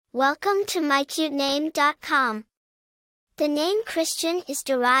Welcome to mycutename.com. The name Christian is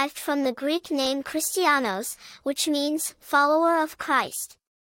derived from the Greek name Christianos, which means follower of Christ.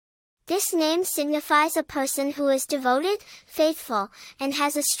 This name signifies a person who is devoted, faithful, and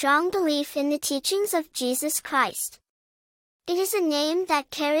has a strong belief in the teachings of Jesus Christ. It is a name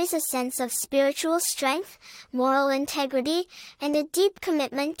that carries a sense of spiritual strength, moral integrity, and a deep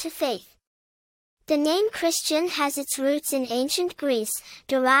commitment to faith. The name Christian has its roots in ancient Greece,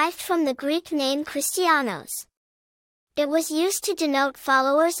 derived from the Greek name Christianos. It was used to denote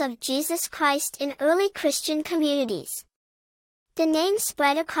followers of Jesus Christ in early Christian communities. The name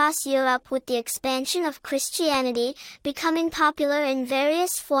spread across Europe with the expansion of Christianity, becoming popular in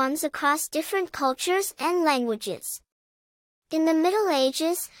various forms across different cultures and languages. In the Middle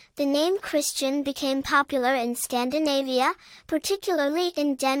Ages, the name Christian became popular in Scandinavia, particularly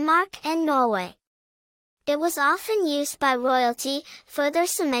in Denmark and Norway. It was often used by royalty, further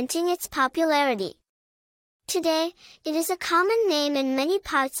cementing its popularity. Today, it is a common name in many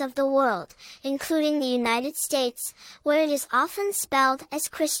parts of the world, including the United States, where it is often spelled as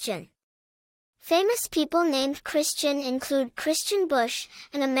Kristian. Famous people named Kristian include Christian Bush,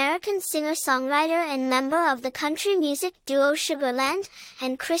 an American singer-songwriter and member of the country music duo Sugarland,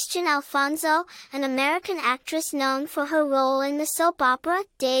 and Kristian Alfonso, an American actress known for her role in the soap opera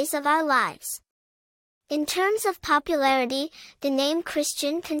Days of Our Lives. In terms of popularity, the name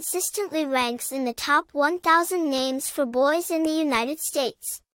Christian consistently ranks in the top 1,000 names for boys in the United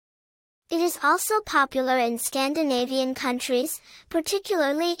States. It is also popular in Scandinavian countries,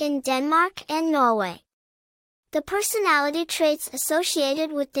 particularly in Denmark and Norway. The personality traits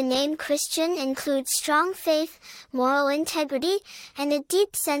associated with the name Christian include strong faith, moral integrity, and a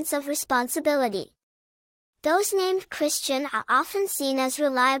deep sense of responsibility. Those named Christian are often seen as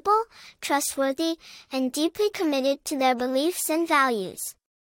reliable, trustworthy, and deeply committed to their beliefs and values.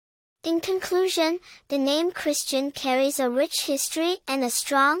 In conclusion, the name Christian carries a rich history and a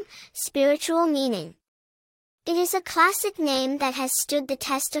strong, spiritual meaning. It is a classic name that has stood the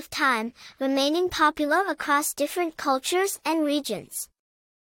test of time, remaining popular across different cultures and regions.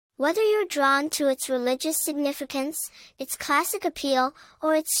 Whether you're drawn to its religious significance, its classic appeal,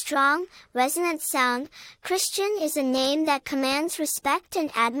 or its strong, resonant sound, Christian is a name that commands respect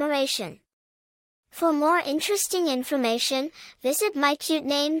and admiration. For more interesting information, visit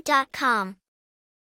mycutename.com.